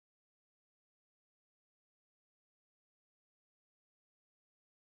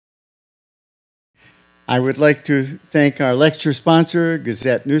I would like to thank our lecture sponsor,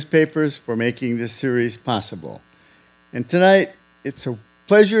 Gazette Newspapers, for making this series possible. And tonight, it's a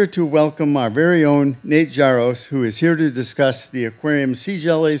pleasure to welcome our very own Nate Jaros, who is here to discuss the aquarium sea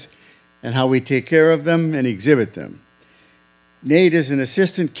jellies and how we take care of them and exhibit them. Nate is an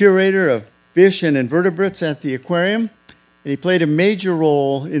assistant curator of fish and invertebrates at the aquarium, and he played a major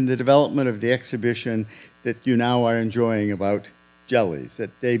role in the development of the exhibition that you now are enjoying about jellies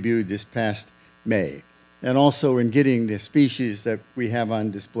that debuted this past May, and also in getting the species that we have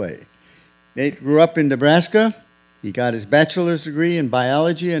on display. Nate grew up in Nebraska. He got his bachelor's degree in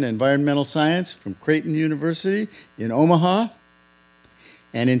biology and environmental science from Creighton University in Omaha.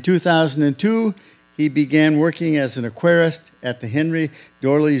 And in 2002, he began working as an aquarist at the Henry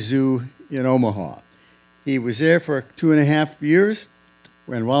Dorley Zoo in Omaha. He was there for 2.5 years.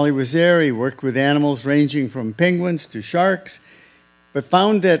 While he was there, he worked with animals ranging from penguins to sharks, but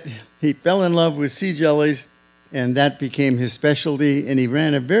found that he fell in love with sea jellies, and that became his specialty, and he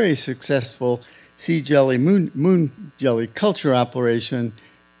ran a very successful sea jelly, moon jelly culture operation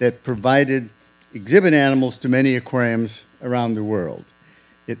that provided exhibit animals to many aquariums around the world.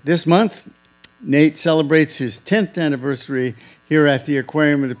 This month, Nate celebrates his 10th anniversary here at the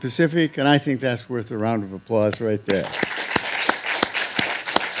Aquarium of the Pacific, and I think that's worth a round of applause right there.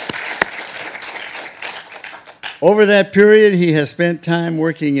 Over that period, he has spent time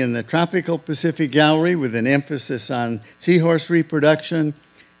working in the Tropical Pacific Gallery with an emphasis on seahorse reproduction,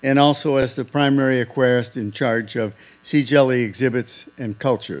 and also as the primary aquarist in charge of sea jelly exhibits and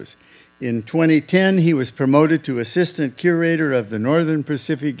cultures. In 2010, he was promoted to assistant curator of the Northern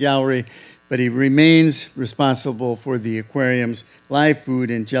Pacific Gallery, but he remains responsible for the aquarium's live food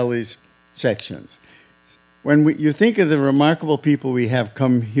and jellies sections. When you think of the remarkable people we have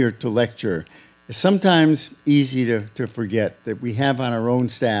come here to lecture, it's sometimes easy to forget that we have on our own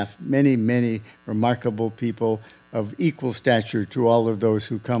staff many, many remarkable people of equal stature to all of those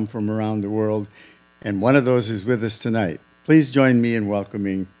who come from around the world, and one of those is with us tonight. Please join me in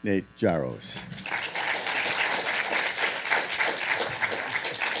welcoming Nate Jaros.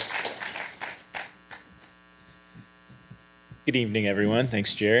 Good evening, everyone.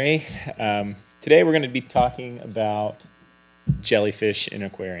 Thanks, Jerry. Today we're going to be talking about jellyfish in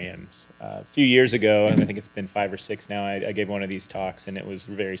aquariums. A few years ago, and I think it's been 5 or 6 now, I gave one of these talks, and it was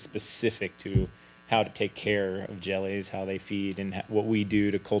very specific to how to take care of jellies, how they feed, and what we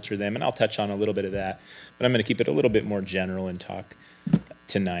do to culture them. And I'll touch on a little bit of that, but I'm going to keep it a little bit more general and talk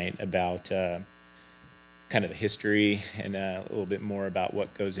tonight about kind of the history and a little bit more about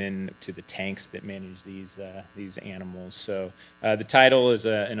what goes into the tanks that manage these animals. So the title is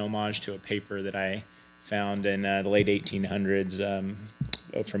an homage to a paper that I found in the late 1800s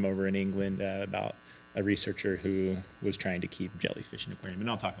from over in England about a researcher who was trying to keep jellyfish in an aquarium. And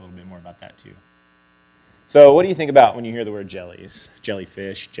I'll talk a little bit more about that too. So what do you think about when you hear the word jellies?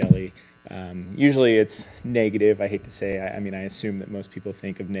 Jellyfish, jelly. Usually it's negative, I hate to say. I mean, I assume that most people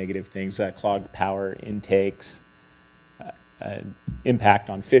think of negative things, clogged power intakes, impact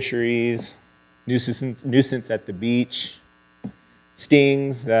on fisheries, nuisance at the beach,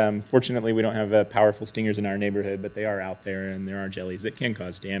 stings. Fortunately, we don't have powerful stingers in our neighborhood, but they are out there, and there are jellies that can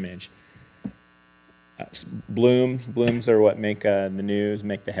cause damage. Blooms are what make the news,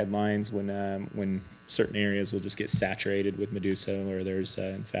 make the headlines when certain areas will just get saturated with medusa, or there's,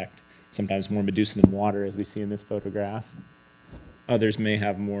 in fact, sometimes more medusa than water, as we see in this photograph. Others may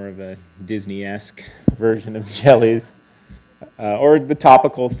have more of a Disney-esque version of jellies. Or the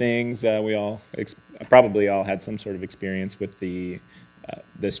topical things. We all probably all had some sort of experience with the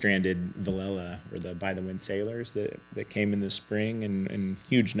stranded Velella, or the by-the-wind sailors that came in the spring in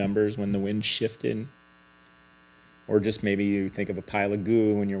huge numbers when the wind shifted. Or just maybe you think of a pile of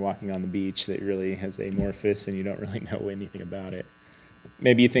goo when you're walking on the beach that really has amorphous and you don't really know anything about it.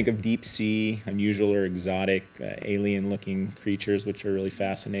 Maybe you think of deep sea, unusual or exotic, alien-looking creatures, which are really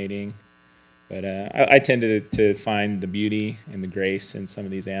fascinating. But I tend to find the beauty and the grace in some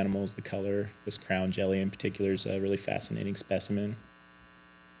of these animals, the color. This crown jelly in particular is a really fascinating specimen.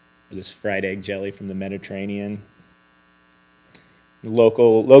 Or this fried egg jelly from the Mediterranean.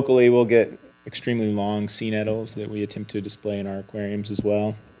 Locally, we'll get extremely long sea nettles that we attempt to display in our aquariums as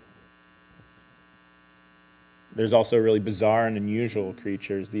well. There's also really bizarre and unusual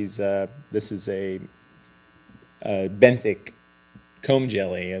creatures. This is a benthic comb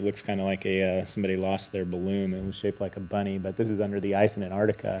jelly. It looks kind of like somebody lost their balloon. It was shaped like a bunny, but this is under the ice in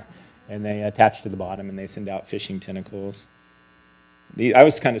Antarctica, and they attach to the bottom and they send out fishing tentacles. I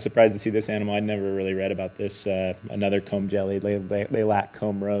was kind of surprised to see this animal. I'd never really read about this. Another comb jelly. They lack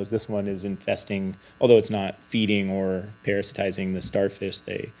comb rows. This one is infesting, although it's not feeding or parasitizing the starfish.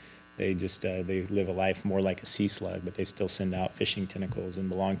 They They live a life more like a sea slug, but they still send out fishing tentacles and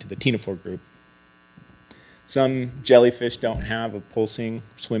belong to the ctenophore group. Some jellyfish don't have a pulsing,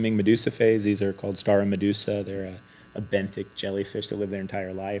 swimming medusa phase. These are called Stara medusa. They're a benthic jellyfish that live their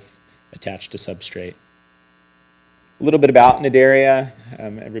entire life attached to substrate. A little bit about Cnidaria.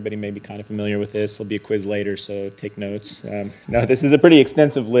 Everybody may be kind of familiar with this. There'll be a quiz later, so take notes. No, this is a pretty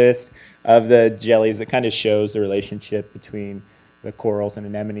extensive list of the jellies that kind of shows the relationship between the corals and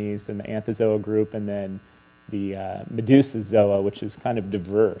anemones and the Anthozoa group, and then the Medusazoa, which is kind of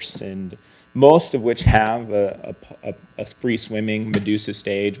diverse, and most of which have a free-swimming Medusa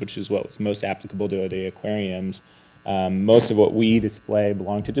stage, which is what's most applicable to the aquariums. Most of what we display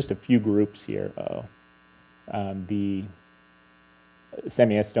belong to just a few groups here. The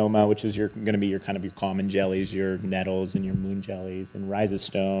Semiastoma, which is going to be your kind of your common jellies, your nettles and your moon jellies, and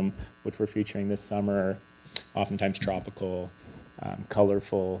Rhizostome, which we're featuring this summer, oftentimes tropical,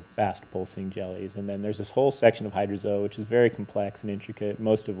 colorful, fast pulsing jellies. And then there's this whole section of Hydrozoa, which is very complex and intricate,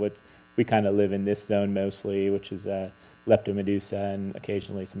 most of which we kind of live in this zone mostly, which is Leptomedusa and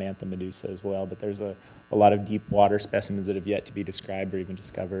occasionally some Anthomedusa as well. But there's a lot of deep water specimens that have yet to be described or even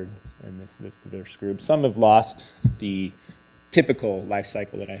discovered in this diverse group. Some have lost the typical life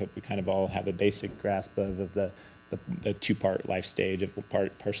cycle that I hope we kind of all have a basic grasp of the two-part life stage of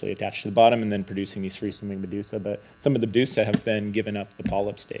partially attached to the bottom and then producing these free-swimming medusa. But some of the medusa have been given up the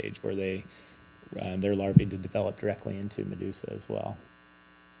polyp stage where their larvae to develop directly into medusa as well.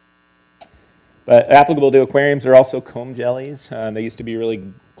 But applicable to aquariums are also comb jellies. They used to be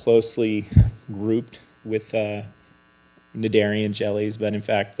really closely grouped with cnidarian jellies, but in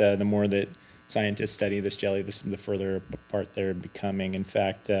fact, the more that scientists study this jelly, the further apart they're becoming. In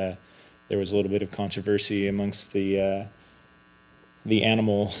fact, there was a little bit of controversy amongst the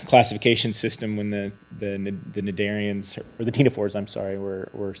animal classification system when the cnidarians, or the ctenophores, I'm sorry,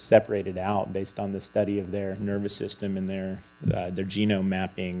 were separated out based on the study of their nervous system and their genome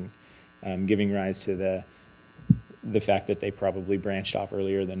mapping, giving rise to the fact that they probably branched off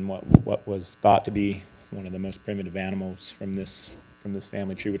earlier than what was thought to be one of the most primitive animals from this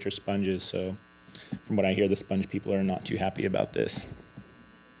family tree, which are sponges. So from what I hear, the sponge people are not too happy about this.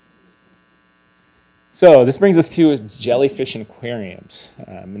 So this brings us to jellyfish in aquariums.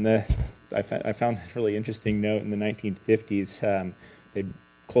 I found a really interesting note in the 1950s. They'd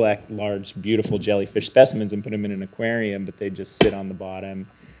collect large, beautiful jellyfish specimens and put them in an aquarium, but they'd just sit on the bottom.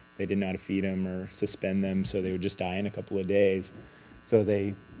 They didn't know how to feed them or suspend them, so they would just die in a couple of days. So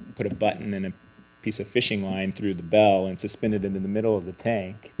they put a button and a piece of fishing line through the bell and suspended it in the middle of the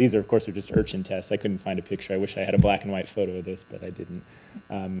tank. These are, of course, just urchin tests. I couldn't find a picture. I wish I had a black and white photo of this, but I didn't.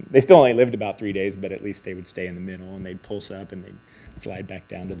 They still only lived about 3 days, but at least they would stay in the middle, and they'd pulse up and they'd slide back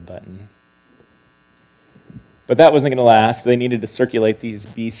down to the button. But that wasn't going to last. They needed to circulate these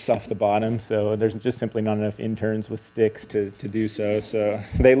beasts off the bottom, so there's just simply not enough interns with sticks to do so. So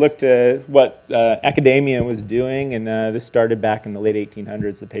they looked at what academia was doing, and this started back in the late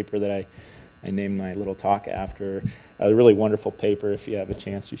 1800s, the paper that I named my little talk after. A really wonderful paper. If you have a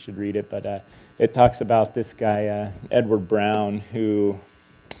chance, you should read it. But it talks about this guy, Edward Brown, who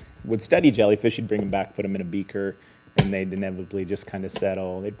would study jellyfish. He'd bring them back, put them in a beaker, and they'd inevitably just kind of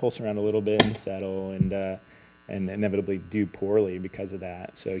settle. They'd pulse around a little bit and settle, and inevitably do poorly because of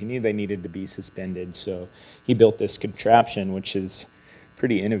that. So he knew they needed to be suspended. So he built this contraption, which is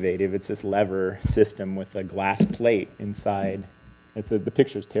pretty innovative. It's this lever system with a glass plate inside. The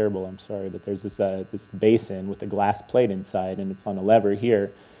picture's terrible, I'm sorry, but there's this basin with a glass plate inside, and it's on a lever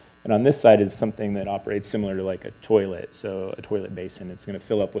here. And on this side is something that operates similar to like a toilet, so a toilet basin. It's going to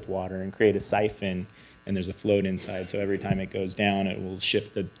fill up with water and create a siphon, and there's a float inside. So every time it goes down, it will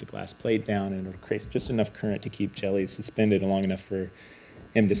shift the glass plate down, and it'll create just enough current to keep jellies suspended long enough for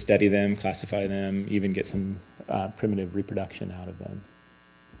him to study them, classify them, even get some primitive reproduction out of them.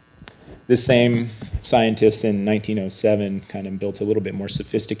 This same scientist in 1907 kind of built a little bit more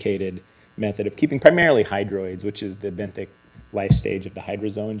sophisticated method of keeping primarily hydroids, which is the benthic life stage of the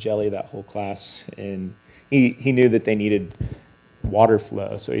hydrozoan jelly, that whole class. And he knew that they needed water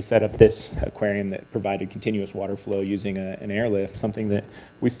flow, so he set up this aquarium that provided continuous water flow using an airlift, something that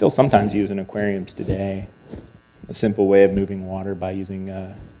we still sometimes use in aquariums today. A simple way of moving water by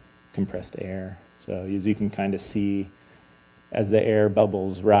using compressed air. So as you can kind of see, as the air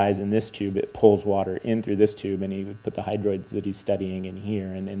bubbles rise in this tube, it pulls water in through this tube, and he would put the hydroids that he's studying in here,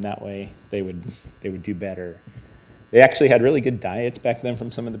 and in that way they would do better. They actually had really good diets back then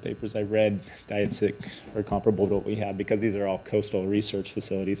from some of the papers I read, diets that are comparable to what we have, because these are all coastal research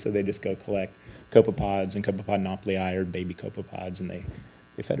facilities, so they just go collect copepods and copepod nauplii, or baby copepods, and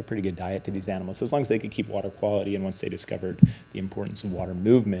they fed a pretty good diet to these animals. So as long as they could keep water quality, and once they discovered the importance of water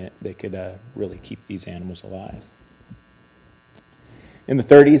movement, they could really keep these animals alive. In the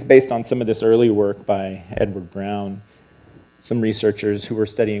 30s, based on some of this early work by Edward Brown, some researchers who were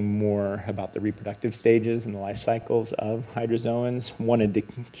studying more about the reproductive stages and the life cycles of hydrozoans wanted to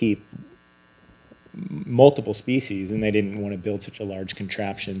keep multiple species, and they didn't want to build such a large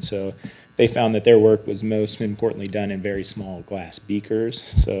contraption. So they found that their work was most importantly done in very small glass beakers.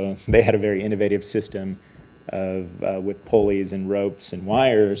 So they had a very innovative system with pulleys and ropes and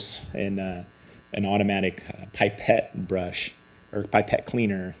wires and an automatic pipette brush or pipette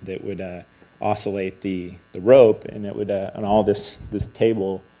cleaner that would oscillate the rope, and it would on all this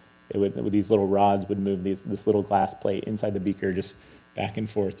table, it would, with these little rods, would move this little glass plate inside the beaker just back and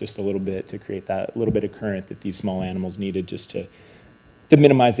forth just a little bit to create that little bit of current that these small animals needed just to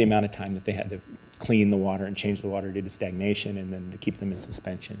minimize the amount of time that they had to clean the water and change the water due to stagnation, and then to keep them in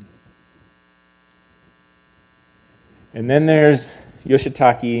suspension. And then there's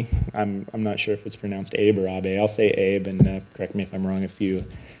Yoshitaka. I'm not sure if it's pronounced Abe or Abe. I'll say Abe, and correct me if I'm wrong if you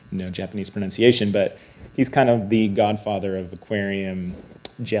know Japanese pronunciation, but he's kind of the godfather of aquarium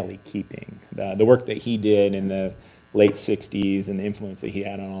jelly keeping. The work that he did in the late 60s and the influence that he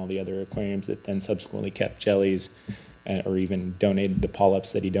had on all the other aquariums that then subsequently kept jellies or even donated the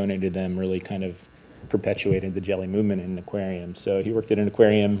polyps that he donated them really kind of perpetuated the jelly movement in aquariums. So he worked at an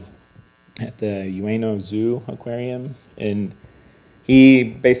aquarium at the Ueno Zoo aquarium, and he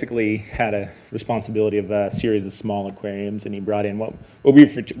basically had a responsibility of a series of small aquariums, and he brought in what we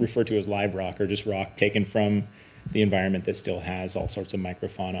refer to as live rock, or just rock taken from the environment that still has all sorts of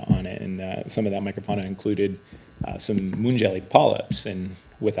microfauna on it. And some of that microfauna included some moon jelly polyps. And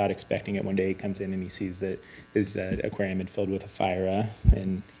without expecting it, one day he comes in and he sees that his aquarium had filled with a phyra,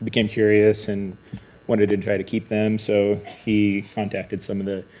 and he became curious and wanted to try to keep them. So he contacted some of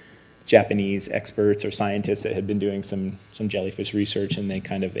the Japanese experts or scientists that had been doing some jellyfish research, and they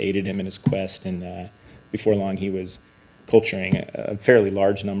kind of aided him in his quest. And before long, he was culturing a fairly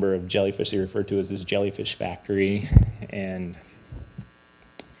large number of jellyfish he referred to as his jellyfish factory. And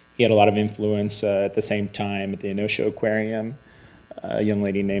he had a lot of influence at the same time at the Enosho Aquarium. A young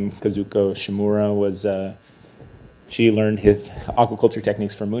lady named Kazuko Shimura was, she learned his aquaculture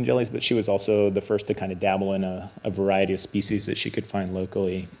techniques from moon jellies, but she was also the first to kind of dabble in a variety of species that she could find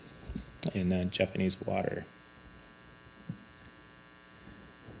locally in Japanese water.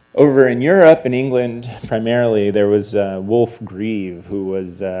 Over in Europe, in England primarily, there was Wolf Grieve, who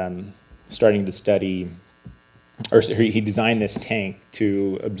was starting to study, or he designed this tank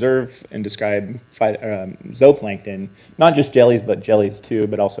to observe and describe zooplankton, not just jellies, but jellies too,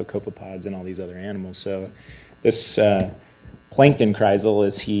 but also copepods and all these other animals. So this plankton chrysal,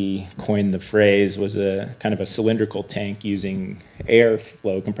 as he coined the phrase, was a kind of a cylindrical tank using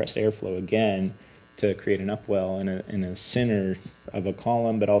airflow, compressed airflow again, to create an upwell in a center of a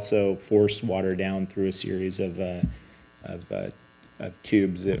column, but also force water down through a series of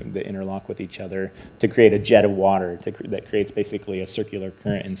tubes that interlock with each other to create a jet of water that creates basically a circular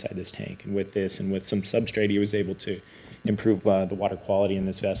current inside this tank. And with this and with some substrate, he was able to improve the water quality in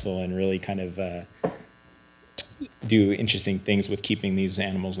this vessel and really kind of do interesting things with keeping these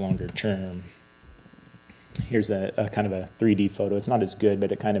animals longer term. Here's a kind of a 3D photo. It's not as good,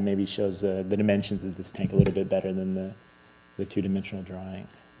 but it kind of maybe shows the dimensions of this tank a little bit better than the two-dimensional drawing.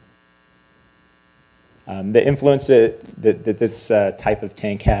 The influence that this type of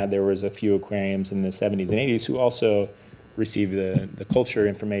tank had, there was a few aquariums in the 70s and 80s who also received the culture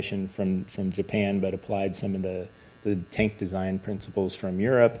information from Japan, but applied some of the tank design principles from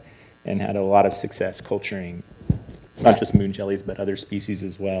Europe and had a lot of success culturing not just moon jellies, but other species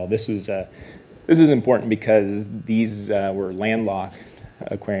as well. This is important because these were landlocked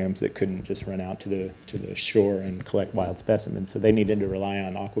aquariums that couldn't just run out to the shore and collect wild specimens, so they needed to rely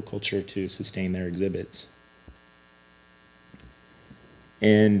on aquaculture to sustain their exhibits.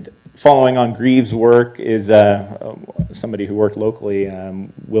 And following on Grieve's work is somebody who worked locally,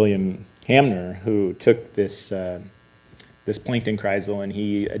 William Hamner, who took this plankton chrysal and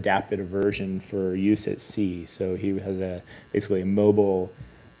he adapted a version for use at sea. So he has basically a mobile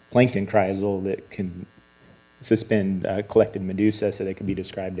plankton chrysal that can suspend collected medusa so they can be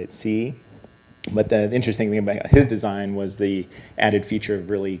described at sea. But the interesting thing about his design was the added feature of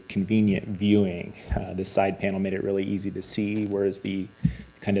really convenient viewing. The side panel made it really easy to see, whereas the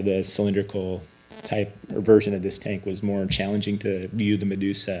cylindrical type or version of this tank was more challenging to view the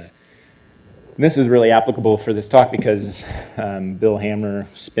medusa And this is really applicable for this talk because Bill Hammer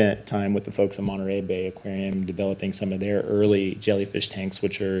spent time with the folks at Monterey Bay Aquarium developing some of their early jellyfish tanks,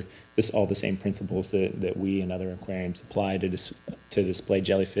 which are all the same principles that we and other aquariums apply to display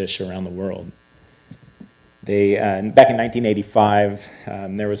jellyfish around the world. They, back in 1985,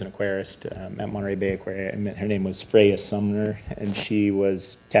 there was an aquarist at Monterey Bay Aquarium. Her name was Freya Sumner, and she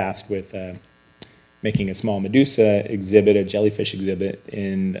was tasked with making a small Medusa exhibit, a jellyfish exhibit,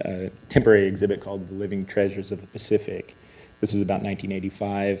 in a temporary exhibit called The Living Treasures of the Pacific. This was about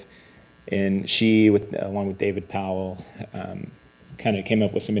 1985, and she, along with David Powell, kind of came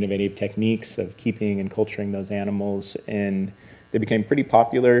up with some innovative techniques of keeping and culturing those animals, and they became pretty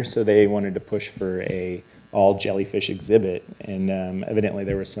popular, so they wanted to push for a all jellyfish exhibit, and evidently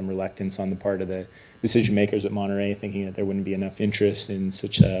there was some reluctance on the part of the decision makers at Monterey, thinking that there wouldn't be enough interest in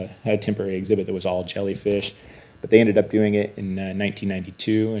such a temporary exhibit that was all jellyfish. But they ended up doing it in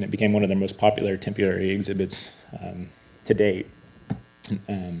 1992, and it became one of their most popular temporary exhibits to date.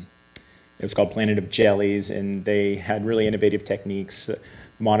 It was called Planet of Jellies, and they had really innovative techniques,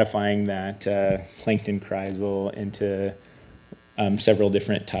 modifying that plankton chrysal into several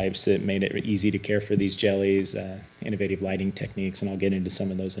different types that made it easy to care for these jellies, innovative lighting techniques, and I'll get into some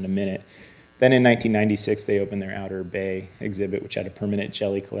of those in a minute. Then in 1996, they opened their Outer Bay exhibit, which had a permanent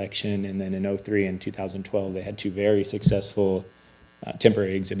jelly collection, and then in 2003 and 2012, they had two very successful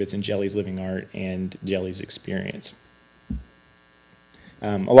temporary exhibits in Jellies Living Art and Jellies Experience.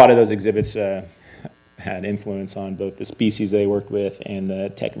 A lot of those exhibits had influence on both the species they worked with and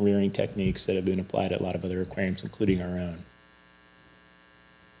the rearing techniques that have been applied at a lot of other aquariums, including our own.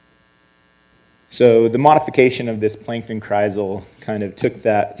 So the modification of this plankton chrysal kind of took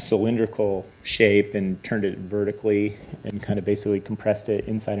that cylindrical shape and turned it vertically and kind of basically compressed it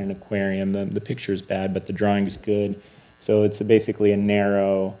inside an aquarium. The picture is bad, but the drawing is good. So it's basically a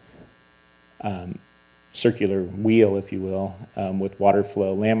narrow circular wheel, if you will, with water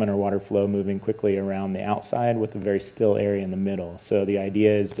flow, laminar water flow moving quickly around the outside with a very still area in the middle. So the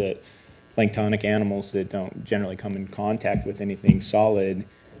idea is that planktonic animals that don't generally come in contact with anything solid,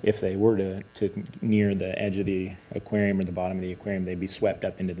 if they were to near the edge of the aquarium or the bottom of the aquarium, they'd be swept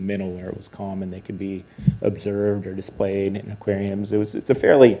up into the middle where it was calm and they could be observed or displayed in aquariums. It's a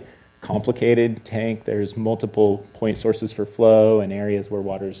fairly complicated tank. There's multiple point sources for flow and areas where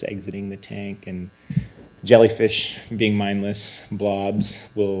water is exiting the tank, and jellyfish, being mindless blobs,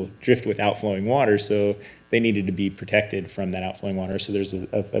 will drift with outflowing water, so they needed to be protected from that outflowing water. So there's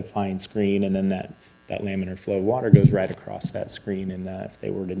a fine screen, and then that laminar flow of water goes right across that screen, and if they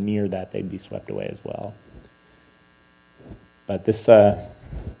were to near that, they'd be swept away as well. But this,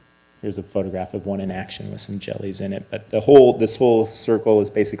 here's a photograph of one in action with some jellies in it. But this whole circle is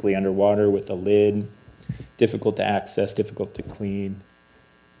basically underwater with a lid, difficult to access, difficult to clean.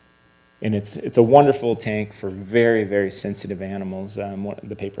 And it's a wonderful tank for very, very sensitive animals.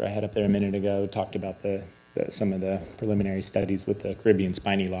 The paper I had up there a minute ago talked about some of the preliminary studies with the Caribbean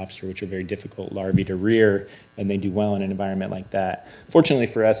spiny lobster, which are very difficult larvae to rear, and they do well in an environment like that. Fortunately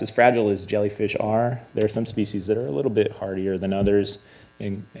for us, as fragile as jellyfish are, there are some species that are a little bit hardier than others,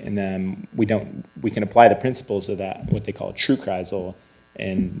 and we can apply the principles of that, what they call a true chrysal,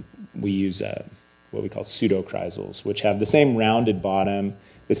 and we use what we call pseudo-chrysals, which have the same rounded bottom,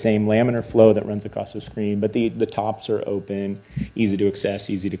 the same laminar flow that runs across the screen, but the tops are open, easy to access,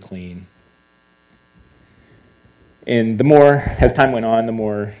 easy to clean. And the more, as time went on, the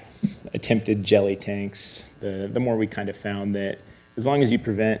more attempted jelly tanks, the more we kind of found that as long as you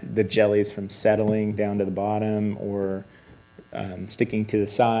prevent the jellies from settling down to the bottom or sticking to the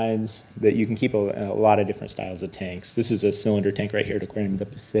sides, that you can keep a lot of different styles of tanks. This is a cylinder tank right here at Aquarium of the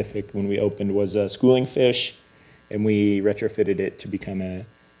Pacific. When we opened, was a schooling fish, and we retrofitted it to become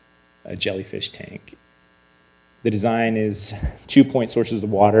a jellyfish tank. The design is 2 point sources of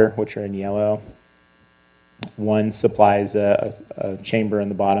water, which are in yellow. One supplies a chamber in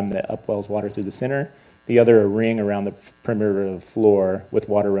the bottom that upwells water through the center. The other, a ring around the perimeter of the floor with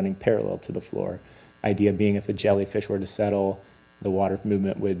water running parallel to the floor. Idea being if a jellyfish were to settle, the water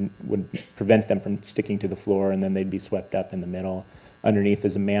movement would prevent them from sticking to the floor, and then they'd be swept up in the middle. Underneath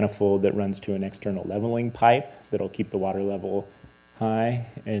is a manifold that runs to an external leveling pipe that'll keep the water level high,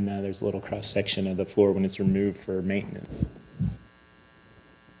 and there's a little cross-section of the floor when it's removed for maintenance.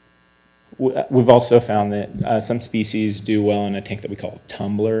 We've also found that some species do well in a tank that we call a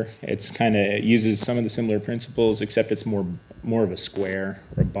tumbler. It uses some of the similar principles, except it's more of a square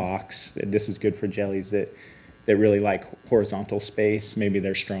or a box. This is good for jellies that really like horizontal space. Maybe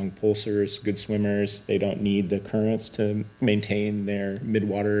they're strong pulsers, good swimmers. They don't need the currents to maintain their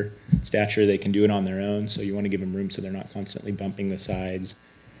mid-water stature. They can do it on their own, so you want to give them room so they're not constantly bumping the sides.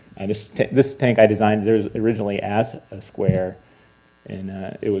 This tank I designed there was originally as a square,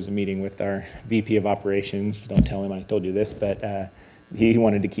 and it was a meeting with our VP of operations. Don't tell him I told you this, but he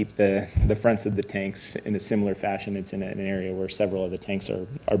wanted to keep the fronts of the tanks in a similar fashion. It's in an area where several of the tanks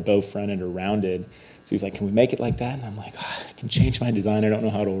are bow fronted or rounded. So he's like, can we make it like that? And I'm like, I can change my design. I don't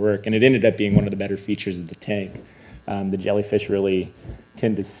know how it'll work. And it ended up being one of the better features of the tank. The jellyfish really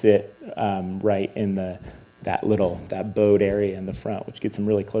tend to sit right in that bowed area in the front, which gets them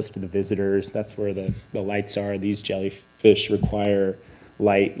really close to the visitors. That's where the lights are. These jellyfish require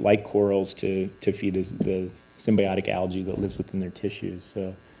light, like corals, to feed the symbiotic algae that lives within their tissues.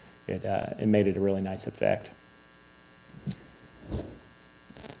 So it made it a really nice effect.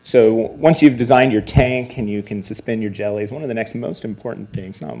 So once you've designed your tank and you can suspend your jellies, one of the next most important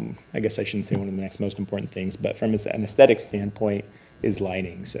things, I guess I shouldn't say one of the next most important things, but from an aesthetic standpoint is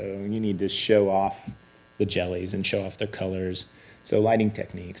lighting. So you need to show off the jellies and show off their colors. So lighting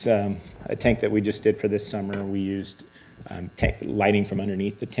techniques. A tank that we just did for this summer, we used lighting from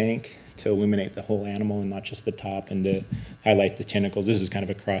underneath the tank to illuminate the whole animal and not just the top, and to highlight the tentacles. This is kind of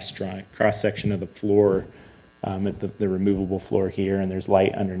a cross section of the floor, at the removable floor here, and there's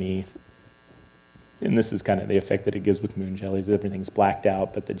light underneath. And this is kind of the effect that it gives with moon jellies. Everything's blacked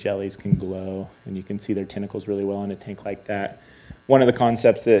out, but the jellies can glow, and you can see their tentacles really well in a tank like that. One of the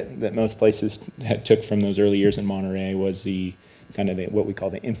concepts that most places took from those early years in Monterey was what we call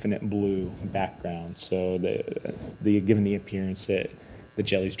the infinite blue background. So given the appearance that the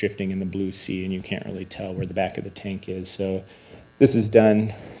jelly's drifting in the blue sea, and you can't really tell where the back of the tank is. So this is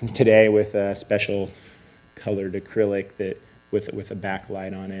done today with a special colored acrylic with a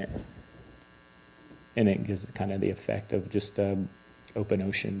backlight on it, and it gives kind of the effect of just open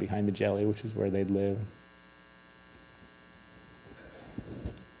ocean behind the jelly, which is where they'd live.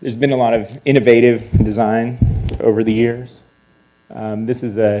 There's been a lot of innovative design over the years. This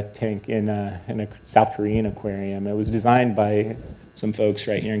is a tank in a South Korean aquarium. It was designed by some folks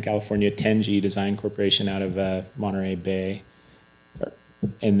right here in California, Tenji Design Corporation out of Monterey Bay.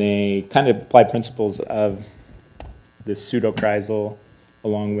 And they kind of apply principles of the pseudochrysal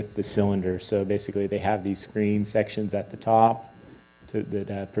along with the cylinder. So basically they have these screen sections at the top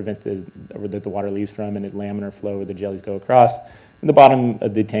that prevent that the water leaves from, and a laminar flow where the jellies go across. And the bottom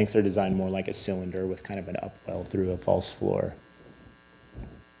of the tanks are designed more like a cylinder with kind of an upwell through a false floor.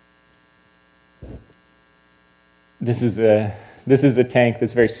 This is a tank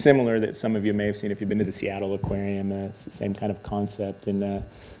that's very similar that some of you may have seen if you've been to the Seattle Aquarium. It's the same kind of concept, and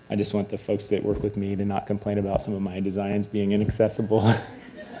I just want the folks that work with me to not complain about some of my designs being inaccessible.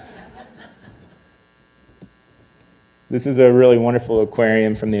 This is a really wonderful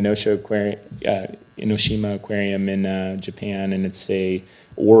aquarium from the Enoshima Aquarium in Japan, and it's a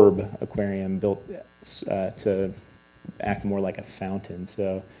orb aquarium built to act more like a fountain.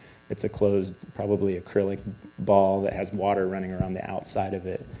 So it's a closed, probably acrylic ball that has water running around the outside of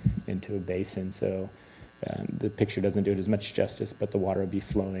it into a basin. So the picture doesn't do it as much justice, but the water would be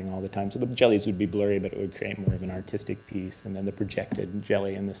flowing all the time. So the jellies would be blurry, but it would create more of an artistic piece. And then the projected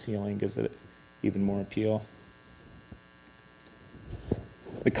jelly in the ceiling gives it even more appeal.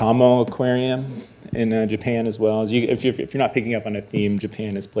 The Kamo Aquarium in Japan as well. If you're not picking up on a theme,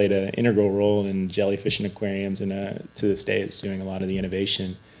 Japan has played an integral role in jellyfish and aquariums, and to this day it's doing a lot of the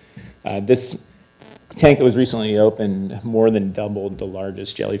innovation. This tank that was recently opened more than doubled the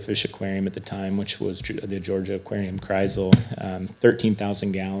largest jellyfish aquarium at the time, which was the Georgia Aquarium Kreisel,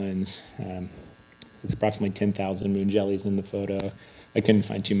 13,000 gallons. There's approximately 10,000 moon jellies in the photo. I couldn't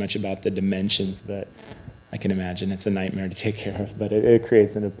find too much about the dimensions, but I can imagine it's a nightmare to take care of, but it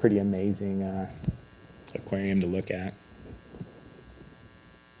creates a pretty amazing aquarium to look at.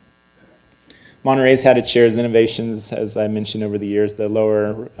 Monterey's had its share of innovations, as I mentioned over the years. The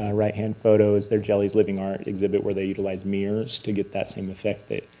lower right-hand photo is their Jellies Living Art exhibit, where they utilize mirrors to get that same effect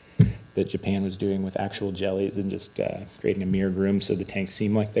that Japan was doing with actual jellies, and just creating a mirrored room so the tanks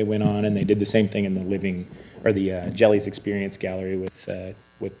seemed like they went on. And they did the same thing in the Jellies Experience Gallery with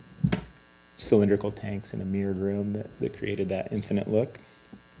cylindrical tanks in a mirrored room that created that infinite look.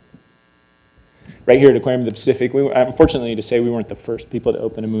 Right here at Aquarium of the Pacific, unfortunately to say we weren't the first people to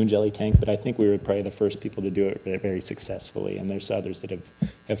open a moon jelly tank, but I think we were probably the first people to do it very successfully, and there's others that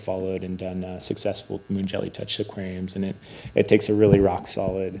have followed and done successful moon jelly touch aquariums, and it takes a really rock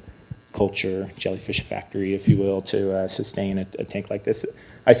solid culture, jellyfish factory, if you will, to sustain a tank like this.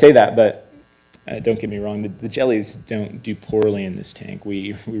 I say that, but don't get me wrong, the jellies don't do poorly in this tank.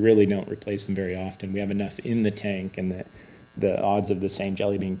 We really don't replace them very often. We have enough in the tank, and the odds of the same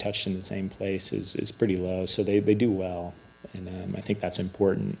jelly being touched in the same place is pretty low, so they do well, and I think that's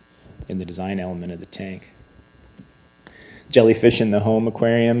important in the design element of the tank. jellyfish in the home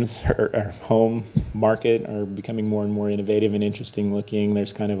aquariums or home market are becoming more and more innovative and interesting looking.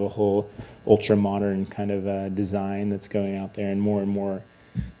 There's kind of a whole ultra modern kind of design that's going out there, and more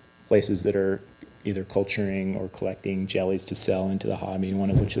places that are either culturing or collecting jellies to sell into the hobby, one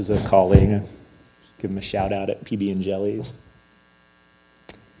of which is a colleague. Give them a shout out at PB and Jellies.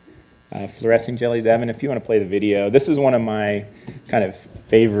 Fluorescing jellies. Evan, if you want to play the video. This is one of my kind of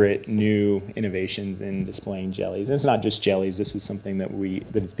favorite new innovations in displaying jellies. And it's not just jellies. This is something that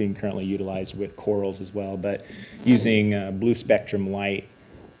is being currently utilized with corals as well. But using blue spectrum light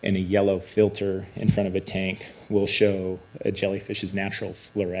and a yellow filter in front of a tank will show a jellyfish's natural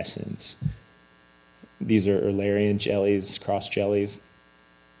fluorescence. These are Eulerian jellies, cross jellies.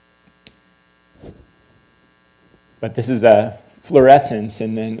 But this is a fluorescence,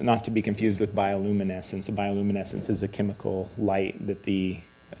 and then not to be confused with bioluminescence. A bioluminescence is a chemical light that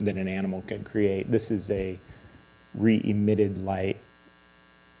an animal can create. This is a re-emitted light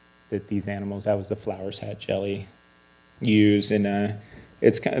that these animals, that was the flower's hat jelly, use. And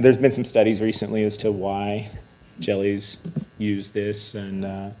there's been some studies recently as to why jellies use this.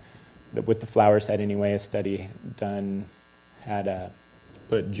 And with the flower's hat anyway, a study done had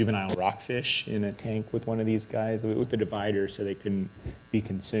put juvenile rockfish in a tank with one of these guys with the divider so they couldn't be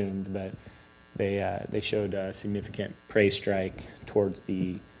consumed, but they showed a significant prey strike towards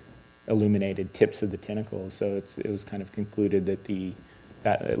the illuminated tips of the tentacles. So it was kind of concluded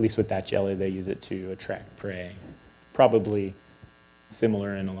that at least with that jelly, they use it to attract prey. Probably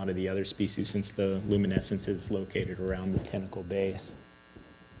similar in a lot of the other species since the luminescence is located around the tentacle base.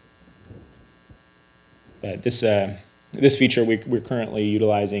 But this feature we're currently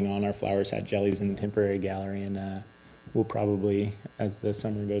utilizing on our flower's hat jellies in the temporary gallery, and we'll probably, as the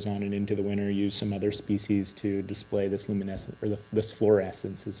summer goes on and into the winter, use some other species to display this luminescence or this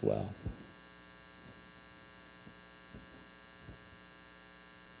fluorescence as well.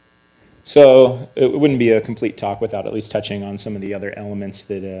 So it wouldn't be a complete talk without at least touching on some of the other elements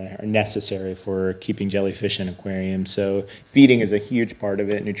that are necessary for keeping jellyfish in aquariums. So feeding is a huge part of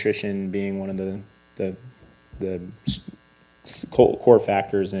it, nutrition being one of the core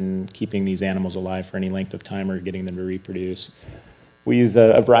factors in keeping these animals alive for any length of time or getting them to reproduce. We use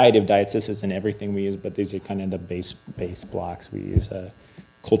a variety of diets. This isn't everything we use, but these are kind of the base blocks. We use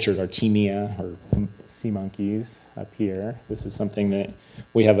cultured Artemia or sea monkeys up here. This is something that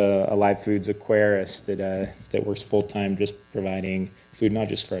we have a live foods aquarist that works full-time just providing food, not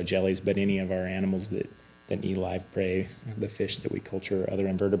just for our jellies, but any of our animals that need live prey, the fish that we culture, other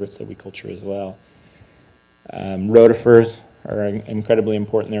invertebrates that we culture as well. Rotifers are incredibly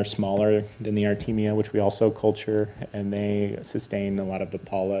important. They're smaller than the Artemia, which we also culture, and they sustain a lot of the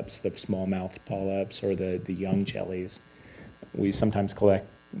polyps, the small-mouthed polyps, or the young jellies. We sometimes collect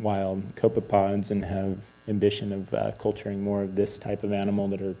wild copepods and have ambition of culturing more of this type of animal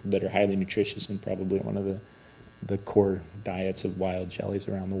that are highly nutritious and probably one of the core diets of wild jellies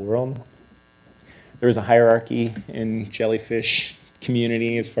around the world. There's a hierarchy in jellyfish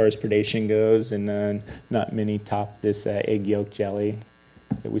community as far as predation goes, and not many top this egg yolk jelly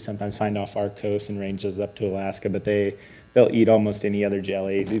that we sometimes find off our coast and ranges up to Alaska, but they'll eat almost any other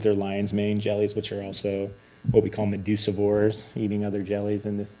jelly. These are lion's mane jellies, which are also what we call medusivores, eating other jellies,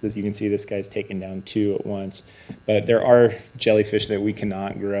 and this you can see this guy's taking down 2 at once. But there are jellyfish that we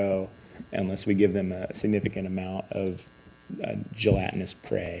cannot grow unless we give them a significant amount of gelatinous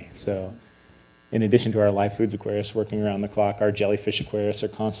prey. So in addition to our live foods aquarists working around the clock, our jellyfish aquarists are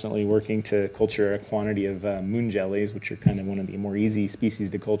constantly working to culture a quantity of moon jellies, which are kind of one of the more easy species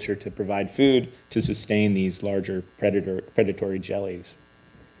to culture to provide food to sustain these larger predatory jellies.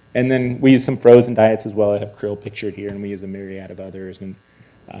 And then we use some frozen diets as well. I have krill pictured here, and we use a myriad of others and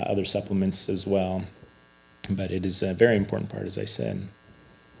other supplements as well. But it is a very important part, as I said.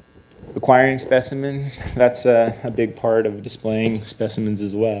 Acquiring specimens, that's a big part of displaying specimens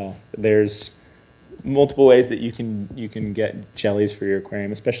as well. There's multiple ways that you can get jellies for your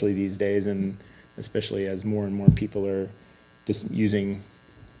aquarium, especially these days, and especially as more and more people are just using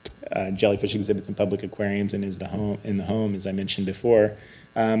jellyfish exhibits in public aquariums and in the home, as I mentioned before.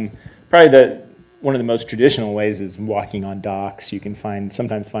 Probably one of the most traditional ways is walking on docks. You can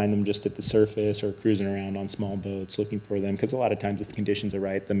sometimes find them just at the surface or cruising around on small boats looking for them, because a lot of times if the conditions are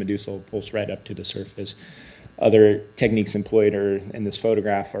right, the Medusa will pulse right up to the surface. Other techniques employed in this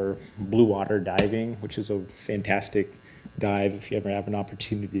photograph are blue water diving, which is a fantastic dive if you ever have an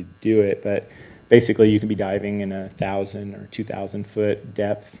opportunity to do it. But basically you can be diving in 1,000 or 2,000 foot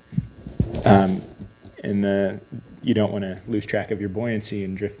depth, and you don't want to lose track of your buoyancy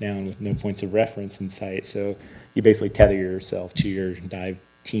and drift down with no points of reference in sight. So you basically tether yourself to your dive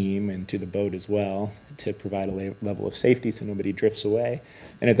team and to the boat as well to provide a level of safety so nobody drifts away.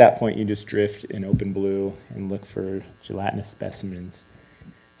 And at that point, you just drift in open blue and look for gelatinous specimens.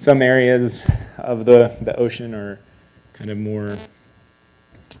 Some areas of the ocean are kind of more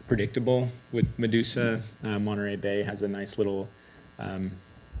predictable with Medusa. Monterey Bay has a nice little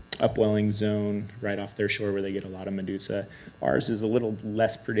upwelling zone right off their shore where they get a lot of Medusa. Ours is a little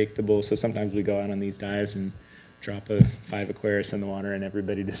less predictable, so sometimes we go out on these dives and drop a 5 Aquarius in the water and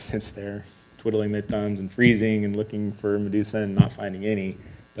everybody just sits there twiddling their thumbs and freezing and looking for Medusa and not finding any.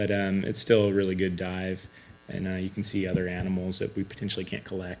 But it's still a really good dive, and you can see other animals that we potentially can't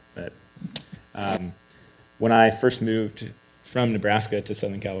collect. But when I first moved from Nebraska to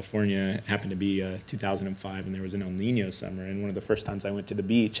Southern California, it happened to be 2005, and there was an El Nino summer. And one of the first times I went to the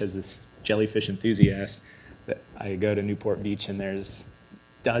beach as this jellyfish enthusiast, that I go to Newport Beach, and there's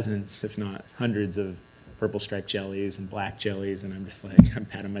dozens, if not hundreds, of purple striped jellies and black jellies, and I'm just like, I'm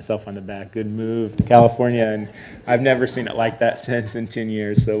patting myself on the back. Good move to California, and I've never seen it like that since in 10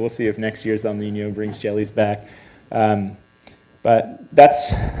 years. So we'll see if next year's El Nino brings jellies back. But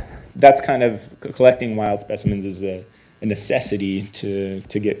that's kind of collecting wild specimens is a necessity to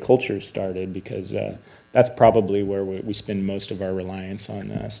get cultures started, because that's probably where we spend most of our reliance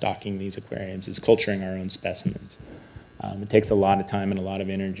on stocking these aquariums, is culturing our own specimens. It takes a lot of time and a lot of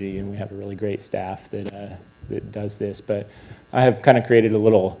energy, and we have a really great staff that does this. But I have kind of created a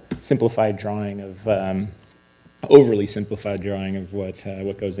little simplified drawing of, overly simplified drawing of what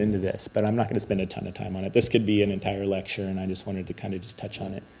goes into this. But I'm not going to spend a ton of time on it. This could be an entire lecture, and I just wanted to kind of just touch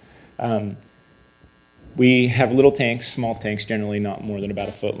on it. We have little tanks, small tanks, generally not more than about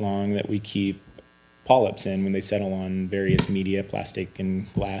a foot long, that we keep polyps in when they settle on various media, plastic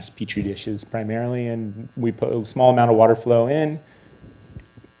and glass petri dishes primarily, and we put a small amount of water flow in,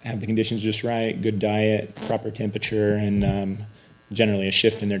 have the conditions just right, good diet, proper temperature, and generally a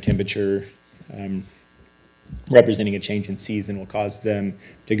shift in their temperature representing a change in season will cause them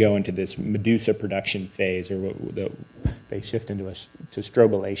to go into this Medusa production phase, or they shift into to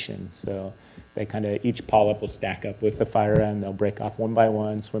strobilation. So they kind of, each polyp will stack up with the phyra, and they'll break off one by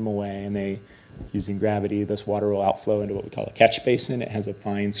one, swim away, and they, using gravity, this water will outflow into what we call a catch basin. It has a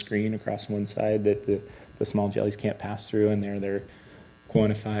fine screen across one side that the small jellies can't pass through, and they're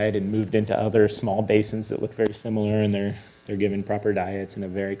quantified and moved into other small basins that look very similar, and they're given proper diets in a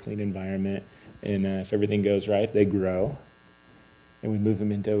very clean environment. And if everything goes right, they grow. And we move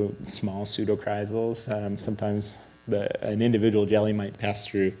them into small pseudochrysals. Sometimes an individual jelly might pass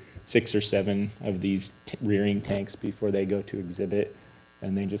through 6 or 7 of these rearing tanks before they go to exhibit,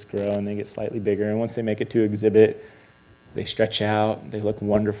 and they just grow and they get slightly bigger. And once they make it to exhibit, they stretch out, they look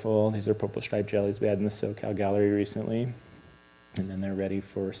wonderful. These are purple striped jellies we had in the SoCal gallery recently. And then they're ready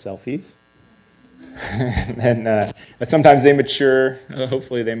for selfies. And sometimes they mature,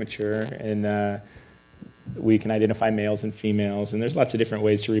 hopefully they mature, and we can identify males and females. And there's lots of different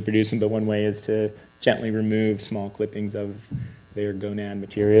ways to reproduce them, but one way is to gently remove small clippings of their gonad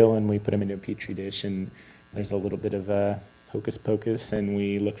material, and we put them into a petri dish, and there's a little bit of hocus pocus, and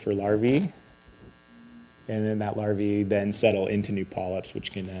we look for larvae, and then that larvae then settle into new polyps,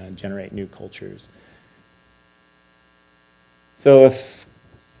 which can generate new cultures. So if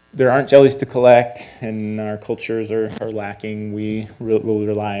there aren't jellies to collect and our cultures are lacking, we will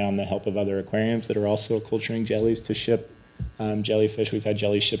rely on the help of other aquariums that are also culturing jellies to ship jellyfish. We've had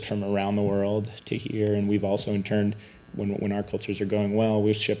jellies shipped from around the world to here, and we've also in turn, when our cultures are going well,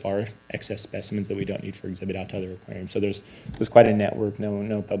 we ship our excess specimens that we don't need for exhibit out to other aquariums. So there's quite a network.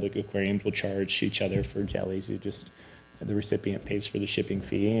 No public aquariums will charge each other for jellies. The recipient pays for the shipping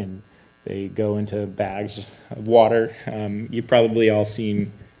fee, and they go into bags of water. You've probably all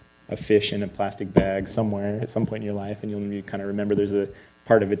seen a fish in a plastic bag somewhere at some point in your life, and you kind of remember there's a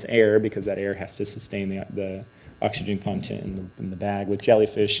part of its air, because that air has to sustain the oxygen content in the bag. With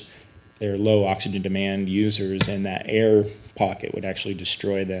jellyfish, they're low oxygen demand users, and that air pocket would actually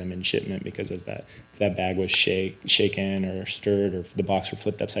destroy them in shipment, because if that bag was shaken or stirred, or if the box were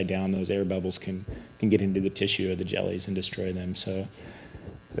flipped upside down, those air bubbles can get into the tissue of the jellies and destroy them. So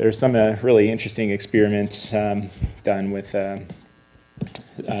there's some really interesting experiments done with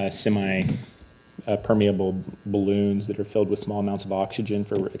semi-permeable balloons that are filled with small amounts of oxygen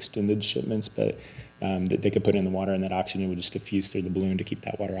for extended shipments, but that they could put in the water, and that oxygen would just diffuse through the balloon to keep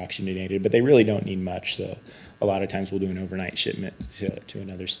that water oxygenated. But they really don't need much, so a lot of times we'll do an overnight shipment to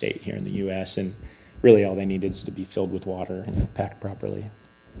another state here in the U.S., and really all they need is to be filled with water and packed properly.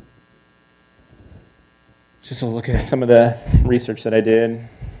 Just a look at some of the research that I did.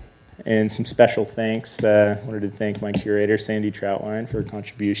 And some special thanks. Wanted to thank my curator, Sandy Troutline, for her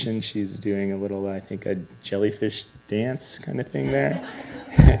contribution. She's doing a little, I think, a jellyfish dance kind of thing there.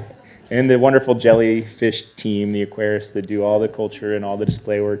 And the wonderful jellyfish team, the aquarists that do all the culture and all the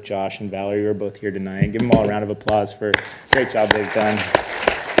display work, Josh and Valerie, who are both here tonight. Give them all a round of applause for the great job they've done.